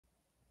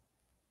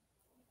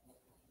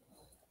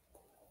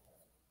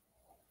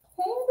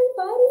Hey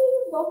everybody,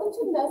 welcome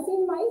to Messy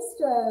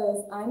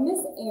Maestros. I'm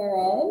Miss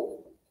Erin.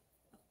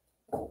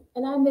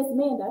 And I'm Miss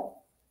Amanda.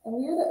 And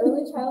we are the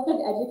early childhood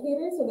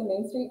educators for the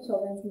Main Street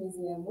Children's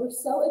Museum. We're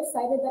so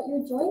excited that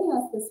you're joining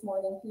us this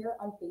morning here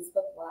on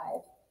Facebook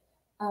Live.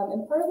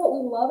 And part of what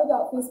we love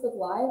about Facebook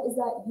Live is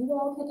that you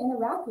all can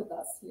interact with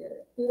us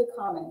here through the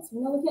comments. We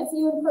know we can't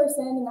see you in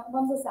person and that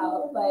bums us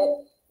out,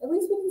 but at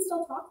least we can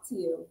still talk to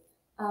you.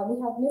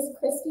 We have Miss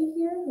Christy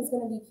here who's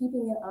going to be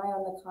keeping an eye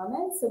on the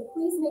comments. So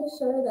please make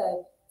sure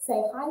to say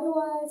hi to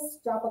us,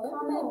 drop a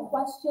comment,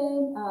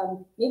 question,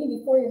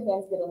 maybe before your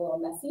hands get a little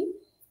messy.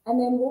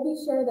 And then we'll be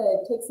sure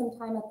to take some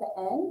time at the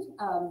end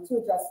to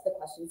address the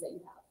questions that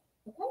you have.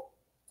 Okay?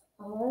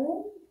 All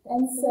right.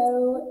 And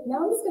so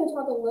now I'm just going to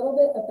talk a little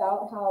bit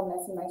about how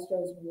Messy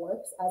Maestros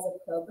works as a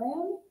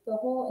program. The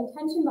whole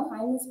intention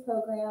behind this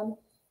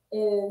program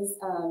is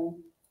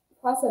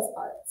process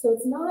art. So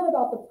it's not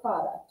about the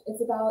product. It's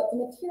about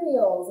the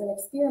materials and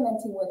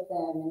experimenting with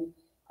them. And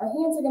our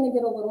hands are going to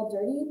get a little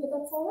dirty, but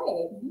that's all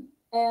right.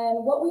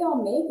 And what we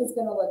all make is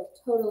going to look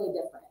totally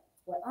different.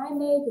 What I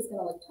make is going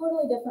to look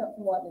totally different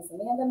from what Miss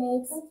Amanda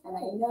makes, and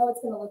I know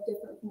it's going to look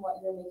different from what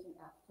you're making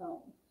at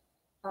home.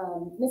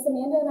 Miss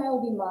Amanda and I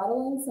will be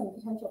modeling some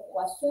potential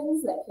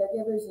questions that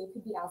caregivers you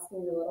could be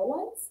asking your little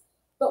ones,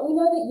 but we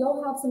know that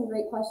you'll have some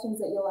great questions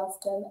that you'll ask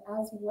them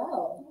as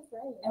well. That's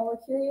right. And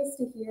we're curious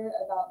to hear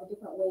about the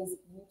different ways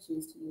that you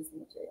choose to use the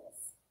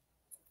materials.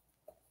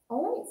 All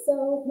right,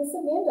 so Miss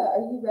Amanda,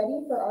 are you ready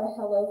for our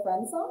Hello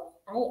Friend song?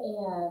 I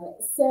am.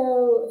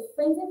 So,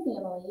 friends and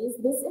families,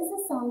 this is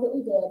a song that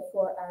we did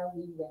for our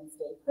Wee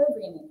Wednesday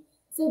programming.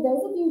 So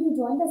those of you who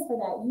joined us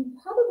for that, you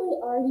probably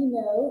already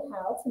know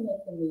how to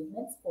make the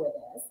movements for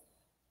this.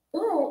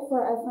 But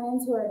for our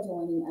friends who are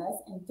joining us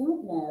and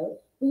don't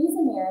know, we use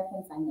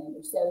American Sign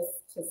Language. So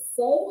to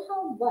say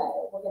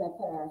hello, we're going to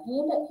put our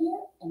hand up here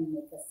and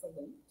make a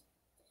salute.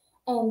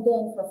 And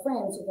then for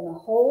friends, you're going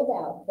to hold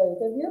out both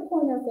of your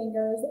pointer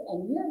fingers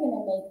and you're going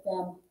to make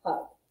them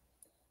hug.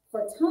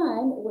 For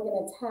time, we're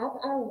going to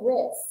tap our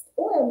wrist,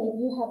 or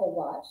maybe you have a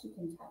watch, you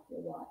can tap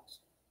your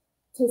watch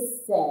to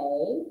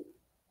say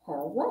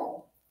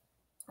hello.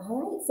 All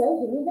right,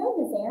 so here we go,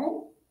 Miss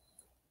Erin.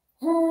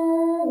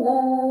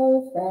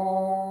 Hello,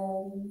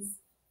 friends.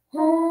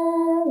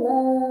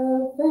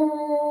 Hello,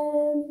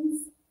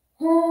 friends.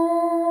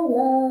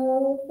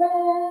 Hello,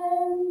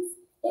 friends.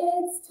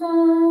 It's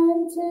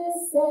time to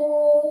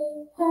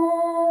say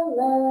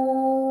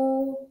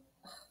hello.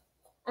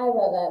 I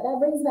love that. That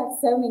brings back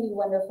so many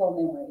wonderful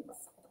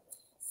memories.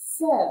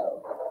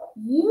 So,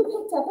 you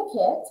picked up a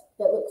kit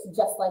that looks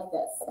just like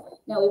this.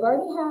 Now, we've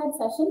already had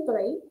session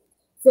 3,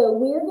 so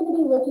we're going to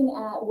be looking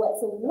at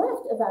what's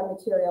left of our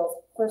materials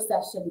for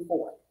session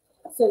 4.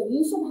 So,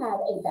 you should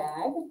have a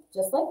bag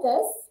just like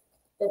this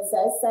that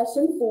says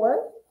session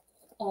 4,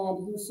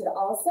 and you should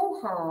also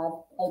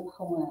have a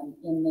poem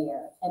in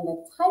there. And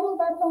the title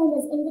of our poem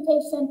is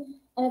Invitation,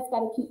 and it's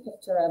got a cute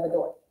picture of a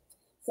door.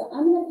 So,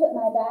 I'm going to put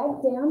my bag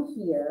down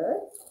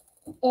here.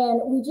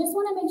 And we just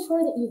want to make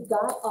sure that you've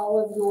got all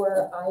of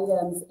your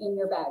items in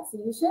your bag. So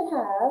you should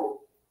have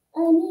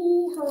a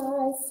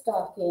knee-high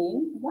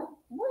stocking. What?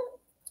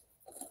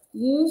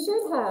 You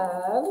should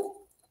have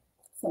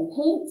some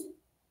paint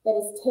that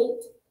is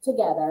taped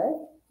together.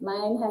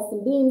 Mine has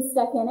some beans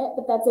stuck in it,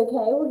 but that's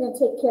okay. We're going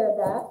to take care of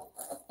that.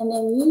 And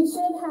then you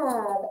should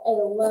have a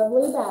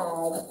lovely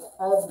bag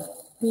of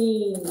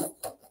beans.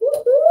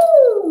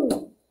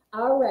 Woohoo!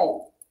 All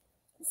right.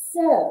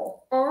 So,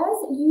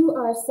 as you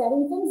are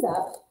setting things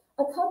up,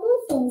 a couple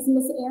of things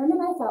Miss Erin and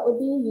I thought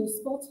would be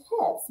useful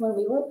tips when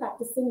we were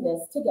practicing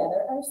this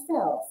together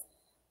ourselves.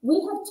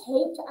 We have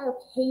taped our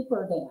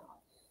paper down.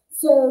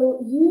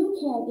 So, you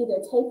can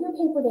either tape your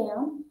paper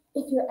down.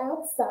 If you're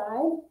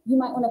outside, you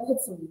might want to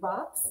put some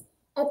rocks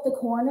at the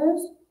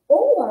corners,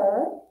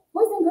 or,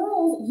 boys and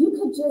girls, you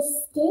could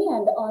just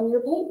stand on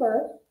your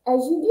paper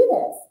as you do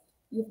this.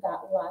 You've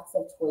got lots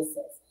of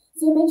choices.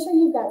 So make sure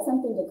you've got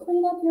something to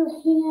clean up your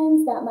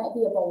hands. That might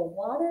be a bowl of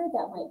water.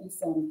 That might be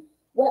some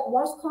wet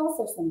washcloths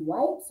or some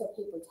wipes or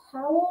paper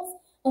towels.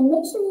 And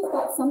make sure you've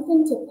got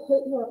something to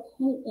put your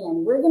paint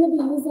in. We're going to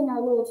be using our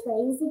little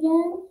trays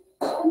again.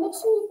 And make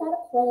sure you've got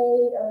a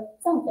plate or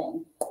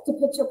something to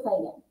put your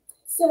plate in.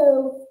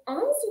 So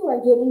as you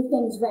are getting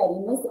things ready,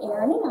 Miss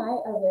Erin and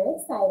I are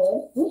very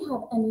excited. We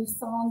have a new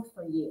song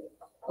for you.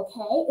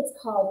 Okay? It's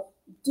called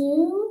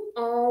Do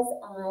As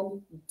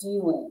I'm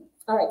Doing.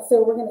 All right,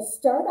 so we're going to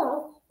start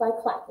off by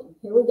clapping.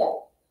 Here we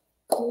go.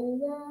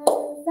 Do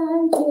as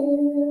I'm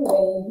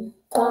doing,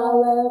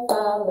 follow,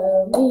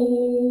 follow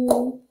me.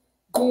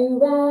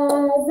 Do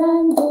as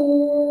I'm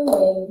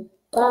doing,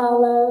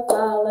 follow,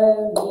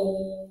 follow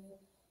me.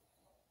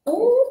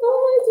 If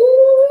I do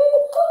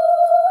it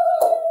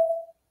hard,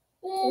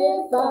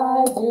 if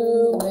I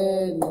do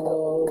it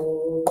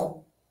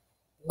low,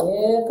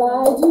 if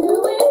I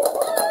do it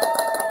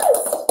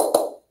fast,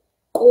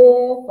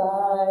 if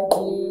I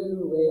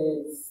do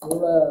it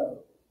slow.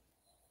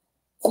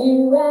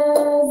 Do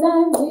as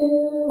I'm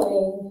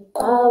doing,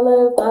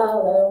 follow, follow.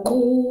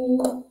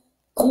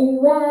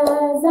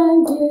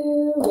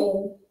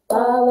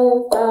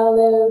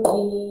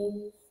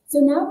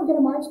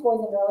 march, boys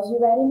and girls. You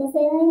ready, Miss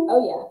Erin?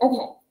 Oh, yeah.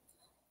 Okay.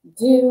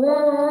 Do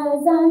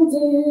as I'm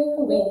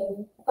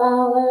doing,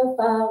 follow,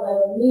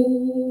 follow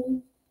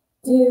me.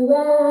 Do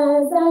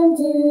as I'm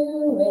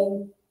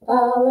doing,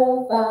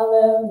 follow,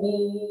 follow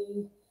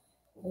me.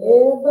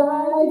 If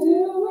I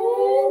do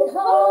it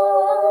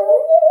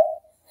hard,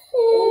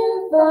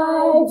 if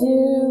I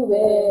do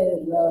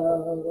it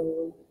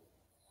low,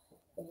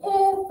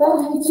 if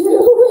I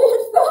do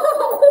it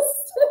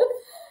fast,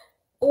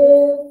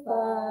 if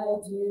I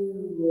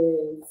do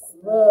it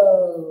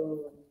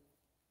slow.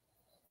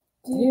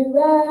 Do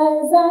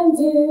as I'm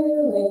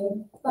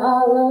doing,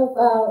 follow,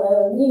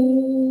 follow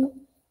me.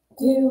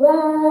 Do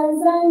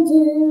as I'm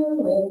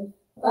doing,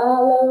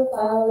 follow,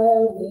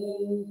 follow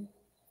me.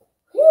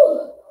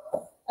 Whew.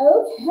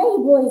 Okay,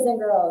 boys and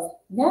girls,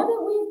 now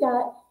that we've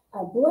got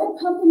our blood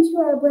pumping to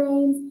our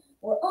brains,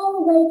 we're all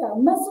awake, our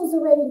muscles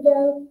are ready to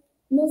go.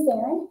 Miss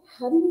Erin,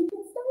 how do we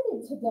get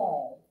started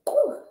today?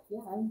 Whew.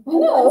 Yeah, I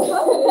know.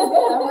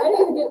 I'm ready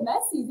to get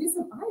messy, do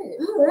some art.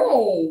 All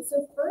right.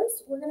 So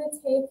first, we're going to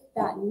take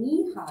that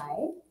knee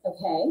high.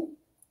 Okay.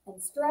 And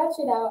stretch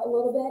it out a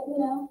little bit, you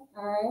know.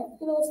 All right.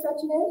 Get a little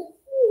stretching in.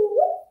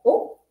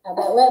 Oh, I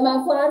about let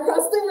mine fly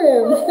across the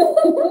room.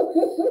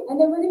 And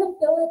then we're going to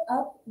fill it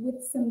up with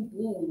some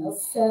beans. Okay.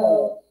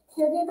 So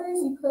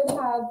caregivers, you could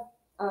have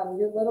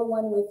your little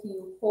one with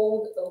you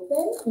hold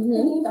open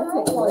the knee That's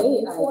high a while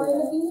great you pour in idea.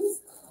 the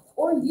beans.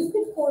 Or you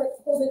could hold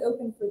it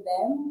open for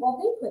them while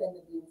they put in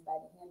the beans by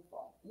the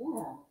handful.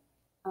 Yeah.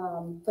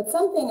 But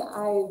something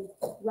I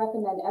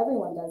recommend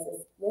everyone does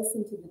is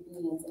listen to the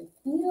beans and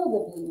feel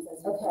the beans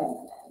as you're putting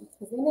them in,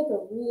 because they make a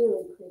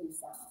really pretty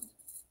sound.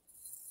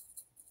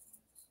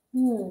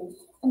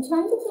 I'm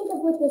trying to think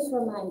of what this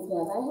reminds me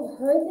of. I have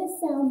heard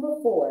this sound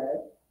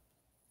before,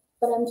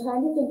 but I'm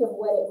trying to think of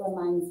what it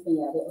reminds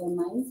me of. It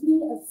reminds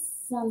me of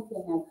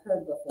something I've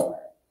heard before.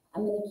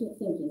 I'm going to keep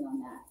thinking on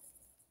that.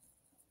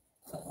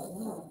 How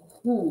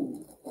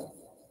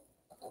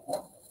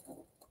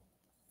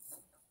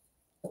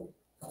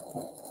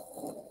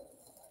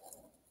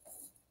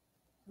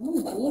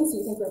many beans do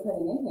you think we're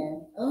putting in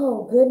here?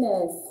 Oh,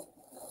 goodness.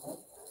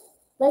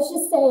 Let's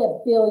just say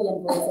 1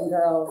 billion, boys and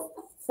girls.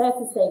 That's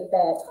a safe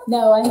bet.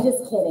 No, I'm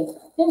just kidding.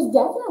 There's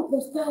got to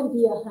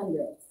be 100.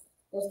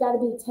 There's got to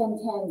be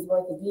 10 tens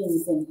worth of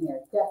beans in here.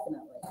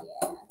 Definitely.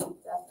 Yeah,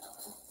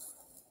 definitely.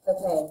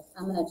 Okay,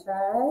 I'm going to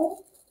try.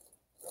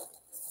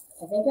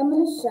 I think I'm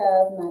going to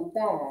shove my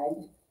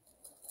bag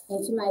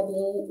into my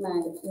knee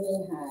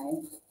high.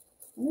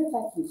 I wonder if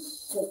I can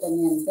shake them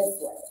in this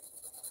way.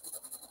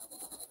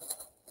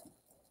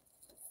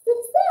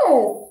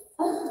 Success!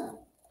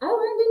 I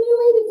learned a new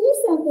way to do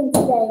something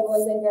today,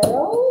 boys and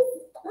girls.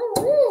 All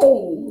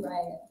right.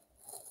 Right.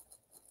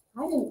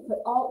 I didn't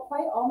put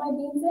quite all my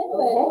beans in, but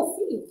Okay. we'll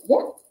see.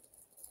 Yeah.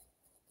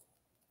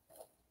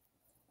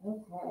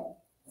 Okay.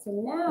 So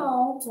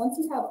now, once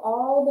you have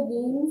all the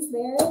beans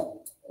there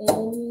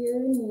in your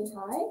knee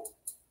high,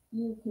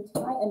 you can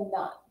tie a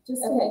knot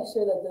just to make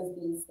sure that those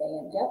beans stay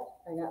in. Yep,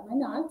 I got my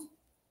knot.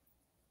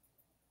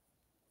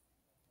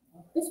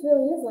 This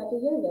really is like a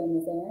yo-yo,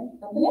 Miss Erin.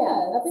 Up and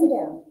down, up and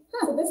down.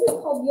 So this is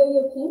called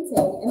yo-yo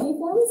painting. And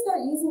before we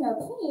start using our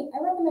paint, I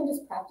recommend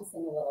just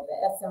practicing a little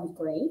bit. That sounds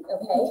great.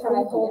 Okay.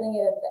 Try holding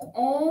it at the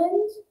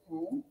end,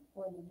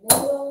 or in the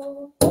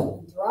middle,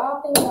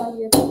 dropping it onto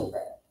your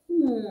paper.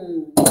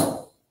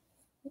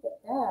 Look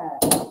at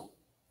that.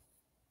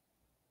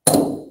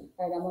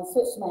 All right, I'm going to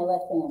switch to my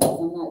left hand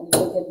because I'm not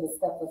usually good with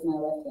stuff with my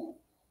left hand.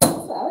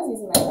 So I was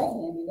using my right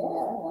hand.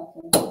 All right.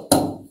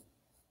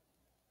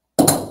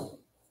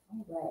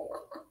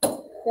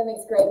 That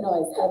makes great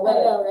noise. I love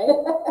I know, it. right?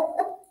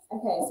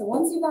 Okay, so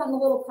once you've gotten a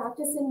little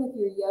practice in with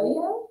your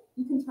yo-yo,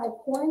 you can try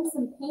pouring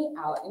some paint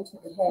out into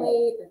the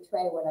plate or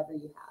tray, whatever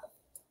you have.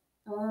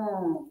 I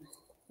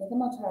think I'm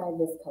going to try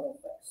this color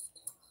first.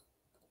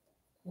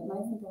 It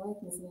might think I like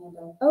Miss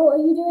Amanda. Oh, are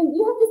you doing,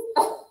 you have this,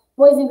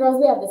 boys and girls,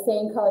 we have the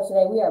same color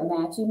today. We are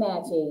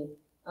matchy-matchy.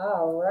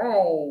 All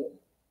right.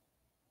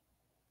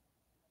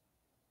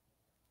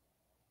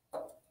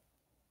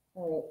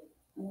 All right,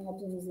 I'm going to have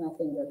to use my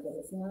finger because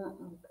it's not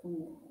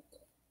coming out.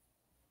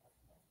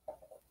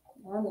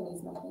 Now I'm going to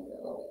use my finger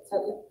a little bit too.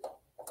 Okay.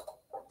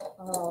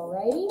 All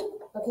righty.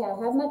 Okay, I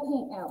have my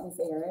paint out, Miss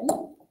Erin.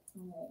 All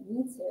right,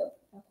 me too.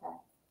 Okay.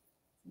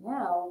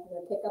 Now, we're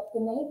going to pick up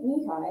the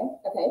knee high.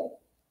 Okay.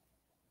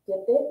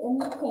 Dip it in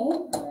the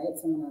paint. All right,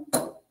 so I'm going to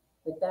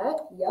put that.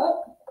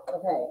 Yup.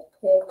 Okay.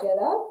 Pick it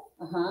up.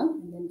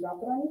 And then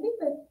drop it on your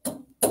paper.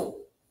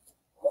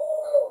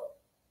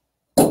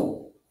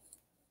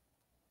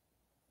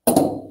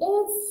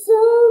 It's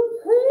so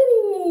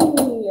pretty.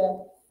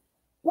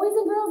 Boys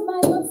and girls,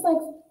 mine looks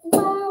like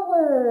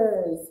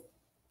flowers.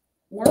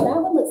 Now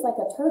that one looks like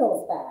a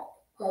turtle's back.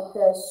 Like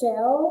the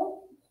shell.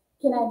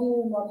 Can I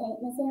do more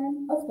paint, Miss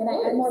Erin? Oh, can I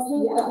add more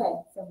paint? Yeah. Okay.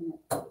 So I'm gonna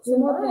Do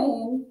more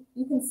paint.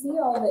 You can see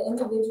all the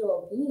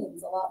individual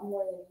beans a lot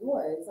more than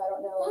yours. I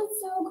don't know.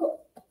 That's so cool.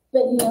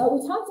 But you know,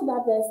 we talked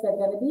about this. They're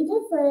going to be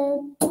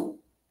different.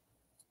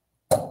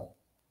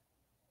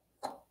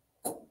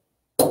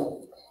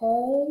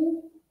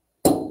 Okay.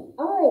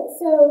 All right,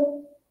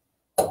 so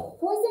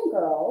boys and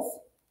girls,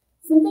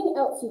 something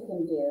else you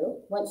can do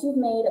once you've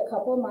made a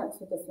couple of marks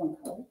with this one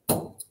color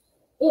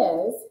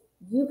is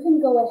you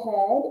can go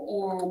ahead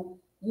and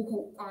you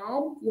can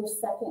add your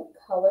second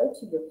color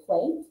to your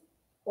plate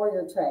or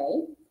your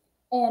tray.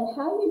 And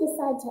how you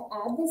decide to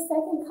add this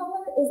second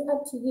color is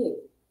up to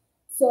you.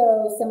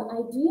 So some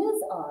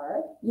ideas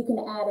are you can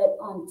add it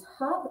on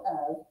top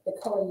of the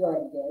color you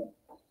already did.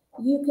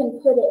 You can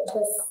put it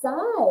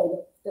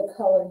beside the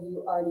color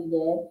you already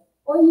did,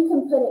 or you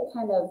can put it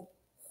kind of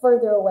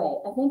further away.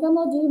 I think I'm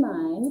gonna do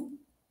mine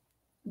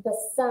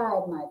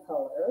beside my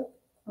color.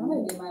 I'm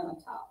gonna do mine on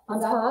top.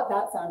 On top?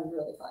 That sounded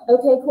really fun.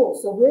 Okay, cool.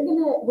 So we're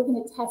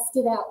gonna test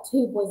it out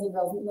too, boys and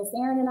girls. Miss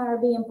Erin and I are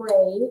being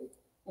brave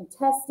and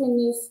testing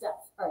new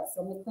stuff. All right,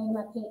 so let me clean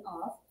my paint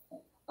off.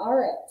 All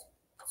right,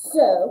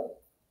 so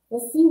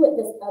let's see what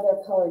this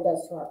other color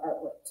does to our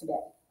artwork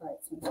today. All right,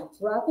 so I'm gonna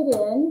drop it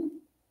in,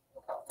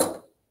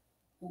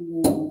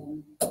 and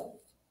then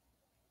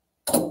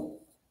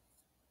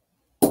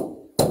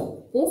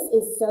this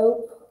is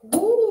so pretty.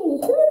 Who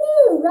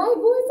knew, right,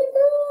 boys and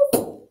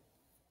girls?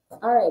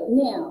 All right,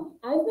 now,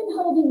 I've been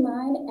holding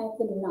mine at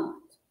the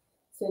knot.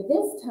 So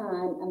this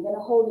time, I'm going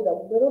to hold it a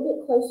little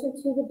bit closer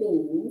to the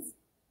beans.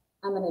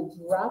 I'm going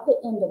to drop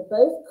it into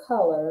both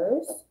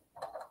colors.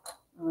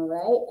 All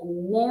right,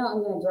 and now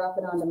I'm going to drop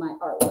it onto my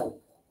artwork.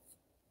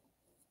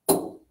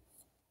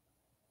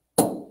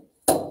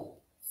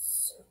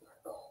 Super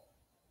cool.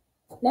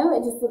 Now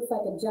it just looks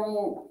like a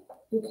giant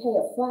bouquet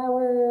of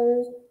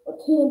flowers or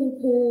candy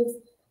poofs.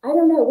 I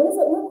don't know. What does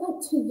it look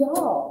like to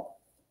y'all?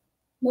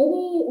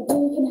 Maybe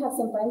we can have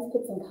some friends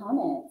put some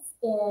comments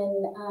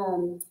in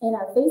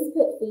our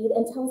Facebook feed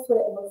and tell us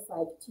what it looks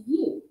like to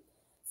you.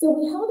 So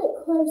we held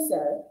it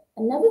closer.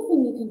 Another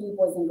thing you can do,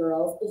 boys and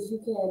girls, is you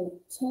can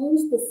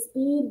change the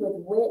speed with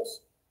which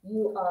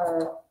you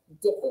are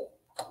dipping.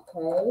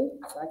 Okay,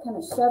 so I kind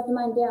of shoved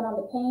mine down on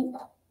the paint.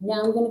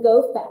 Now I'm going to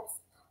go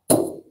fast.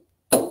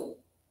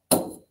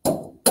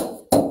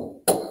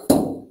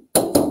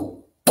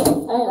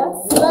 I am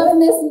loving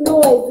this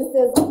noise. This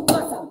is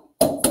awesome.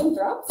 Some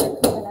drops are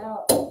coming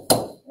out.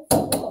 That's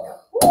cool.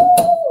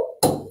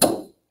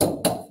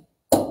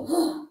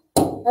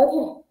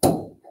 Okay,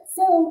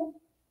 so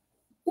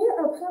there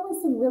are probably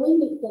some really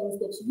neat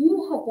things that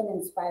you have been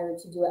inspired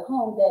to do at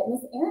home that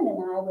Miss Erin and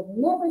I would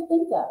never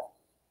think of.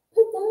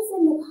 Put those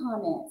in the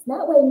comments.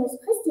 That way Miss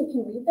Christy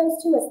can read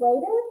those to us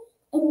later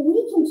and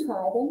we can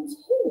try them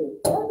too.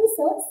 That would be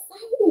so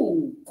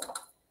exciting.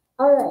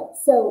 All right,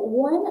 so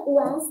one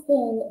last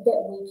thing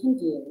that we can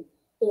do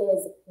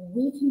is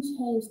we can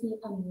change the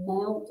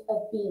amount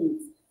of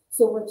beans.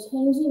 So we're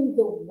changing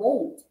the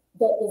weight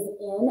that is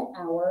in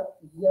our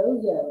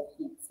yo-yo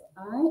paint. So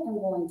I am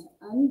going to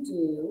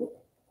undo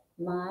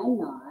my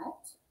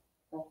knot.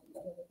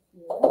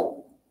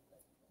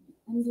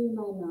 Undo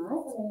my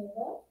knot.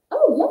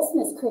 Oh, yes,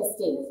 Miss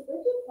Christy. Miss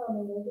Bridget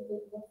commented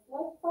it looks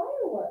like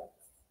fireworks.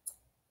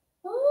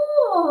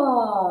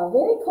 Oh,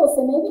 very cool.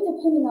 So maybe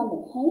depending on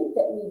the paint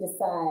that we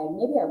decide,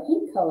 maybe our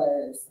paint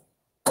colors.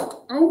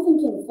 I'm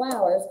thinking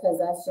flowers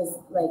because that's just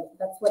like,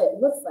 that's what it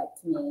looks like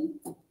to me.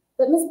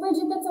 But Miss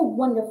Bridget, that's a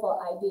wonderful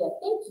idea.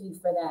 Thank you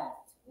for that.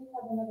 We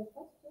have another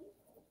question.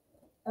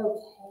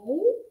 Okay.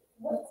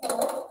 What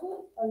size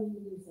paint are you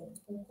using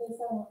in case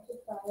I want to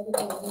try it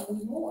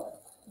again more?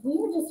 We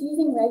are just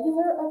using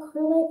regular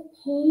acrylic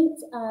paint,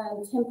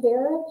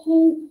 tempera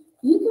paint.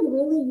 You could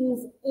really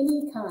use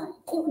any kind.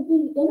 It would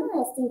be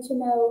interesting to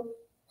know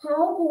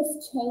how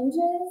this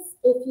changes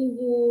if you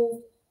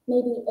use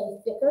maybe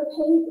a thicker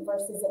paint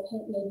versus a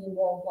paint maybe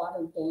more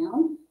watered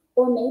down.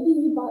 Or maybe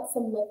you bought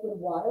some liquid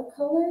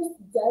watercolors.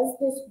 Does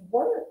this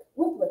work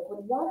with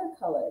liquid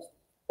watercolors?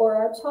 Or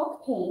our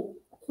chalk paint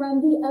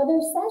from the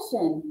other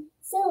session?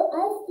 So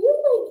I feel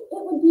like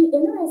it would be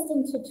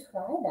interesting to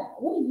try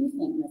that. What do you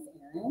think, Miss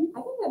Erin?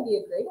 I think that'd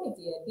be a great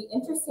idea. It'd be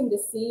interesting to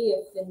see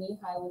if the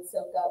knee-high would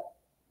soak up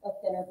a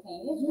thinner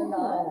paint or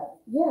not.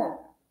 Yeah.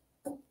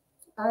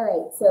 All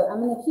right, so I'm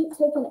going to keep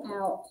taking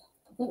out,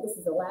 I think this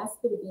is the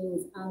last bit of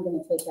beans I'm going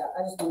to take out.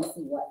 I just want to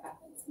see what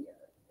happens here.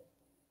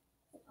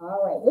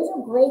 All right, those are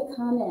great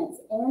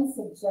comments and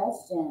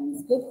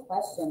suggestions. Good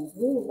questions.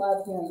 We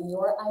love hearing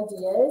your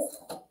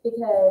ideas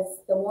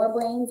because the more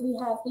brains we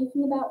have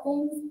thinking about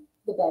things,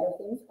 the better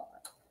things are.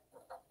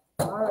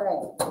 All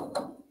right.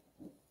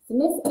 So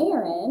Miss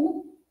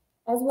Erin,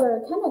 as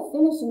we're kind of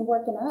finishing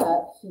working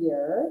up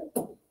here,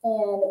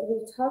 and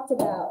we've talked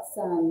about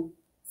some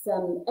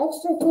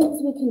extra things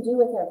we can do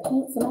with our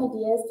paint, some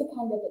ideas to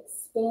kind of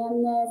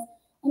expand this.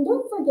 And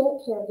don't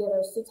forget,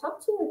 caregivers, to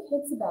talk to your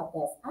kids about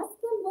this. Ask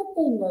them what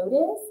they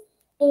notice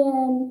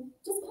and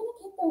just kind of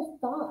get their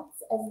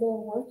thoughts as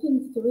they're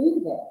working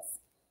through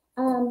this.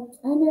 I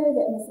know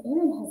that Miss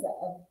Erin has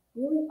a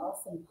really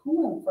awesome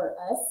poem for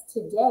us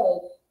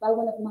today by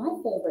one of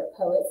my favorite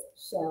poets,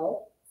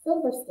 Shel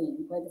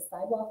Silverstein. Where the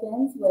Sidewalk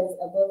Ends was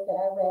a book that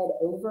I read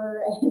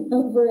over and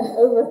over and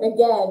over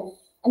again.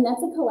 And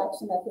that's a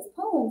collection of his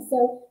poems.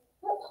 So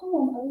what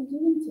poem are we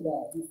doing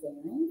today, Miss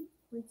Erin?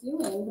 we're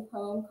doing the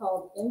poem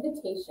called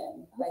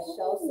Invitation by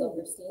Shel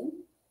Silverstein.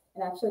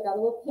 And actually got a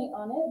little paint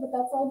on it, but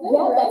that's all good,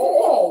 Yeah, right? that's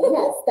okay.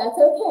 Yes, that's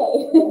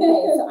okay.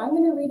 Okay, so I'm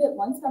going to read it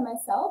once by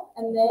myself,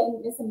 and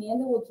then Miss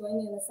Amanda will join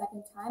me in the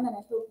second time, and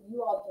I hope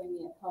you all join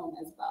me at home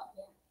as well.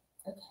 Yeah.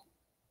 Okay.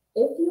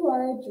 If you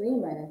are a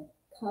dreamer,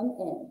 come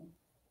in.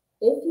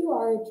 If you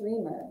are a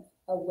dreamer,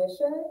 a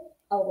wisher,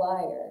 a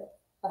liar,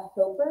 a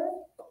hoper,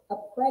 a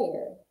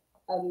prayer,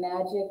 a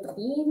magic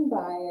bean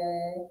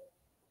buyer.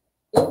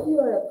 If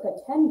you are a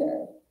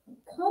pretender,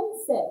 come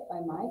sit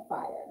by my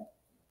fire.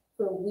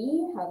 For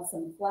we have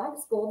some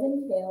flax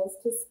golden tales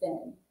to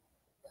spin.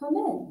 Come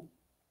in,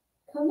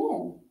 come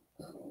in.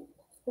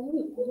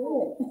 Great,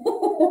 good.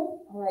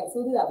 All right, so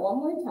we'll do that one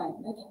more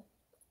time. Okay.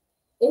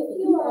 If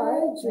you are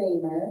a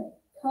dreamer,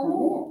 come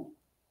in.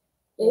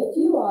 If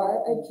you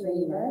are a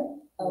dreamer,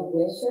 a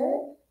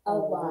wisher, a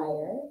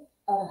liar,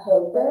 a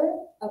hoper,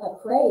 a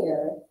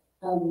prayer,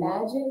 a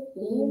magic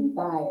bean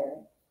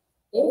buyer.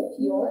 If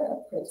you're a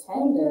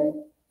pretender,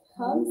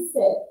 come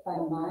sit by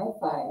my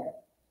fire.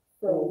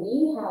 For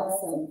we have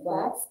some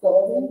flax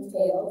golden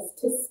tales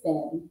to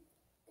spin.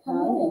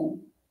 Come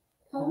in,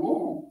 come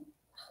in.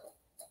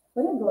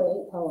 What a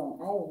great poem.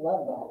 I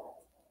love that.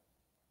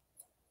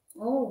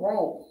 All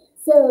right.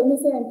 So, Miss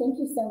Erin, thank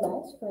you so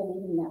much for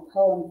reading that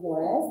poem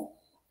for us.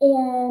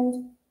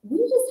 And we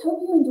just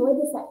hope you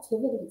enjoyed this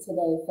activity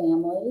today,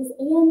 families,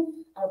 and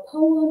our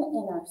poem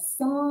and our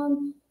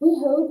song. We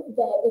hope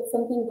that it's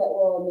something that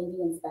will maybe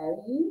inspire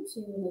you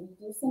to maybe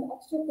do some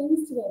extra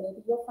things today.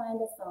 Maybe you'll find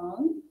a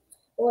song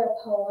or a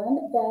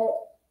poem that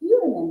you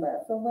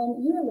remember from when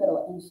you were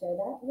little and share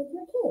that with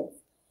your kids.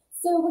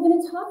 So we're going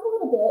to talk a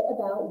little bit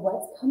about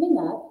what's coming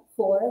up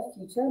for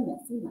future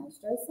Messy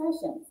Maestro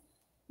sessions.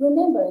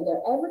 Remember,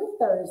 they're every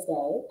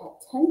Thursday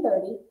at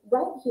 10:30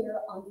 right here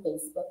on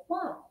Facebook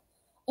Live.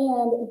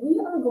 And we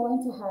are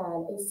going to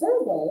have a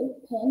survey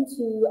pinned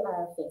to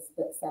our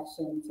Facebook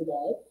session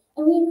today.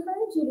 And we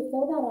encourage you to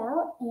fill that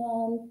out,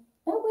 and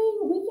that way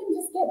we can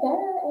just get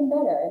better and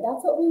better. And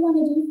that's what we want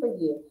to do for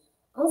you.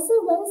 Also,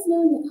 let us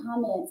know in the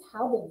comments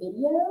how the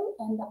video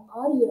and the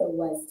audio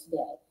was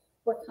today.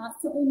 We're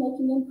constantly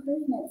making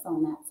improvements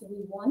on that, so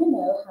we want to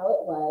know how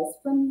it was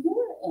from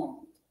your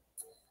end.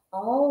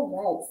 All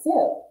right,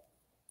 so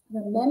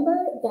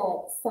remember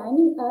that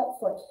signing up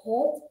for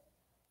Kit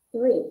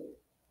 3,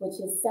 which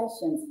is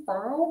sessions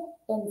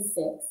 5 and 6,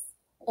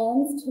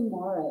 ends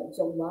tomorrow,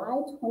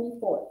 July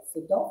 24th. So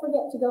don't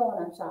forget to go on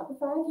our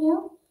Shopify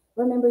account.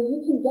 Remember,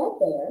 you can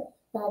get there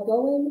by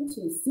going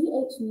to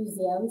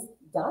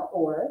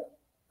chmuseums.org,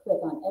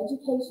 click on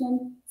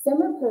Education,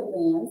 Summer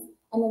Programs,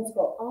 and then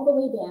scroll all the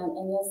way down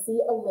and you'll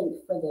see a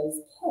link for those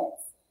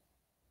kits.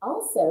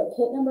 Also,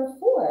 kit number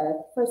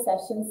 4 for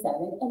session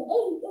 7 and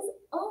 8 is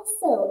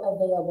also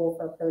available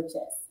for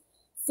purchase.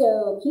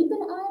 So keep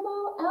an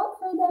eyeball out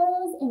for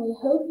those, and we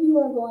hope you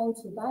are going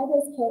to buy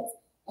those kits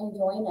and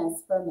join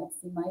us for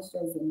Messy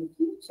Maestros in the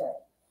future.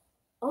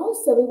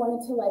 Also, we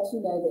wanted to let you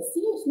know that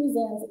CH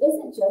Museums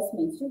isn't just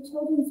Main Street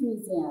Children's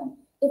Museum.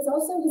 It's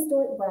also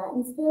Historic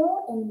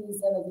Brattonsville and the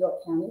Museum of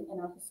York County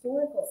and our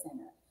Historical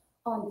Center.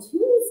 On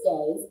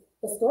Tuesdays,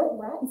 Historic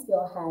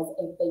Brattonsville has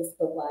a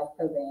Facebook Live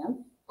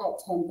program at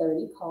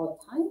 10:30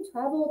 called Time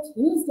Travel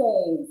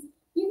Tuesdays.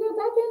 You go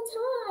back in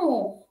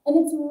time, and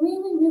it's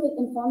really, really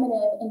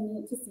informative and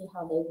neat to see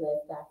how they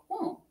lived back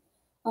then.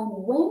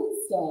 On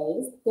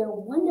Wednesdays, they're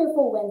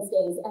wonderful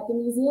Wednesdays at the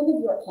Museum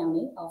of York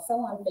County, also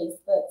on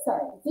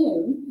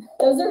Zoom.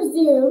 Those are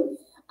Zoom,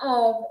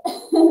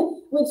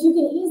 which you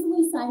can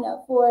easily sign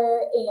up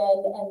for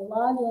and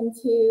log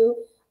into.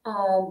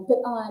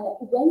 But on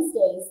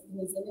Wednesdays, the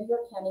Museum of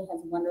York County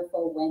has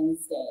wonderful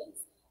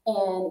Wednesdays.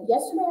 And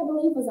yesterday, I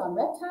believe, was on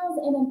reptiles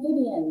and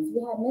amphibians.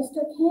 We had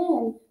Mr.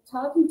 Ken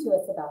talking to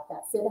us about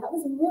that. So that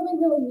was really,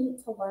 really neat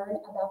to learn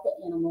about the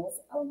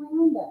animals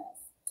around us.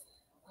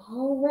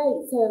 All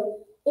right, so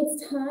it's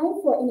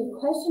time for any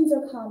questions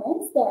or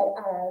comments that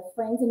our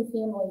friends and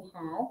family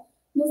have.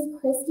 Miss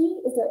Christy,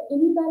 is there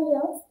anybody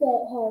else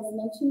that has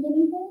mentioned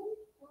anything?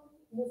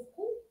 Miss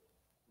Kate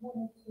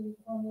wanted to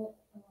comment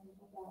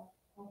about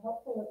how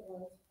helpful it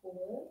was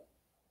for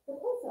the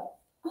close-ups.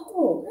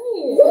 Oh,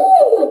 great.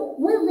 Yay!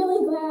 We're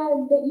really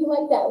glad that you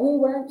like that. We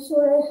weren't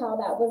sure how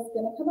that was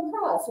going to come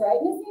across, right,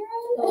 Miss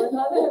Erin? So we're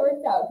glad that it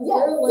worked out, because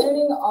Yes. we're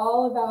learning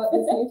all about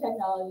this new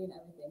technology and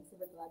everything. So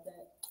we're glad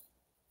that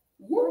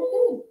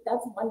Yay!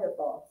 That's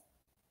wonderful.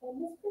 And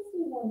Miss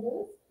Christie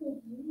wonders,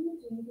 could you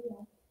do the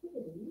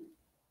activity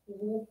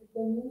with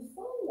the new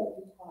song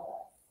that you taught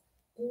us?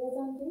 Do as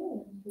I'm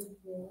doing,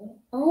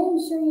 I am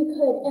sure you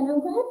could, and I'm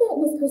glad that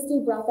Miss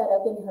Christie brought that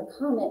up in her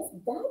comments.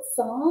 That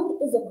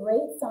song is a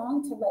great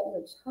song to let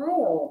your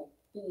child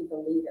be the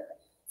leader.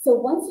 So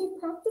once you've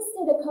practiced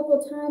it a couple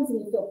of times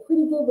and you feel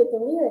pretty good with the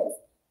lyrics,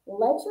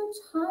 let your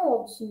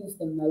child choose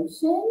the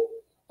motion,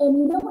 and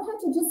you don't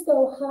have to just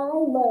go high,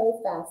 low,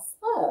 fast,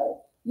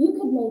 slow. You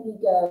could maybe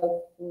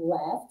go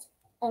left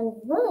and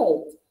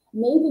right.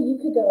 Maybe you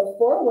could go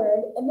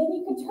forward, and then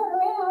you could turn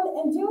around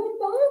and do it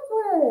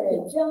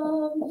backwards.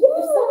 jump. Yeah.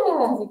 There's so many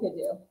things you could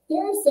do.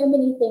 There are so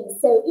many things.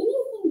 So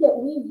anything something that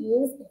we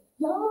use. If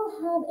y'all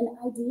have an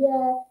idea,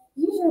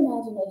 use your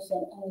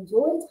imagination and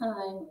enjoy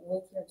time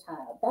with your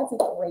child. That's a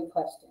great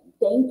question.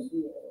 Thank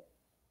you.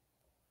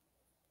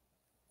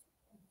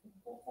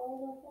 That's all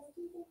of our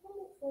questions and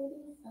comments,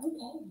 ladies.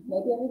 Okay,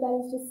 maybe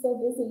everybody's just so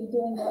busy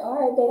doing their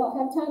art, they don't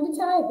have time to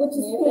type, which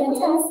is Maybe.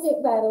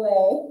 fantastic, by the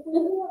way. We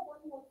do have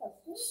one more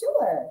question.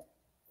 Sure.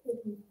 Could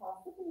you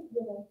possibly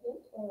give a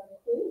hint or a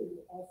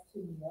clue as to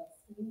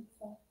next week's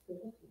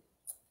activity?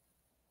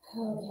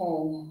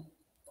 Okay.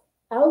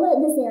 I'll let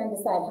Miss Erin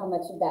decide how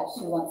much of that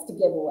she wants to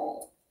give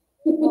away.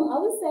 Well, I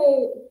would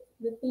say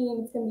the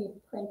theme is going to be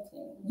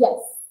printing. Yes,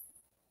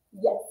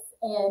 yes.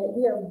 And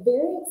we are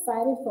very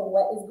excited for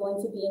what is going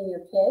to be in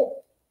your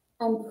kit.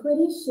 I'm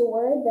pretty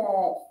sure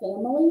that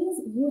families,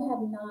 you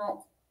have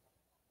not,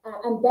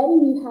 I'm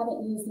betting you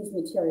haven't used these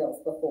materials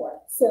before.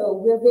 So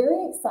we're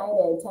very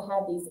excited to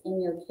have these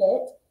in your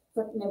kit.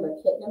 Remember,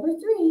 kit number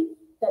 3,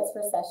 that's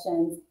for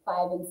sessions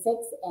 5 and 6,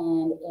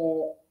 and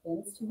it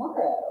ends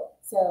tomorrow.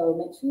 So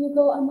make sure you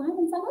go online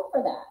and sign up for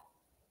that.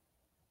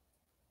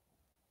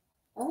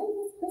 All right,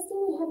 Miss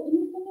Kristen, we have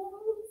anything else?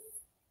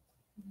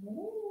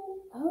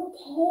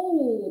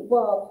 Okay,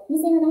 well,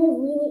 Miss Erin, I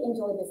really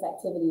enjoyed this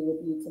activity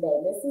with you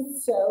today. This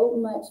is so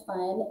much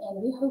fun,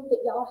 and we hope that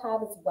y'all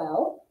have as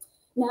well.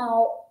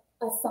 Now,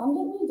 a song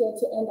that we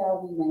did to end our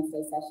We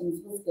Wednesday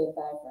sessions was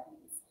Goodbye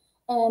Friends.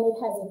 And it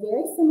has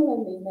very similar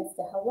movements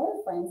to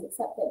Hello Friends,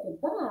 except that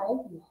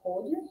goodbye, you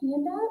hold your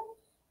hand up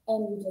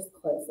and you just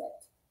close it.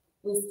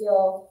 We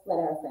still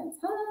let our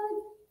friends hug.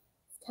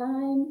 It's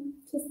time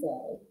to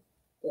say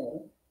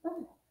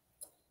goodbye.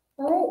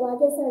 All right, well, I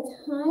guess our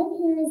time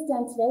here is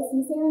done today. So,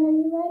 Miss Erin, are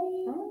you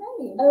ready? I'm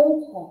ready.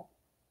 Okay.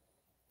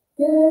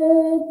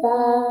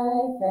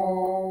 Goodbye,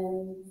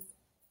 friends.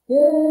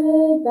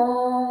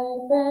 Goodbye,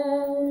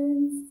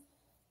 friends.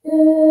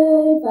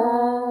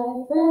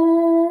 Goodbye,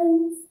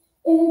 friends.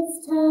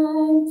 It's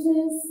time to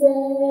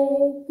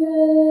say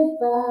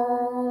goodbye.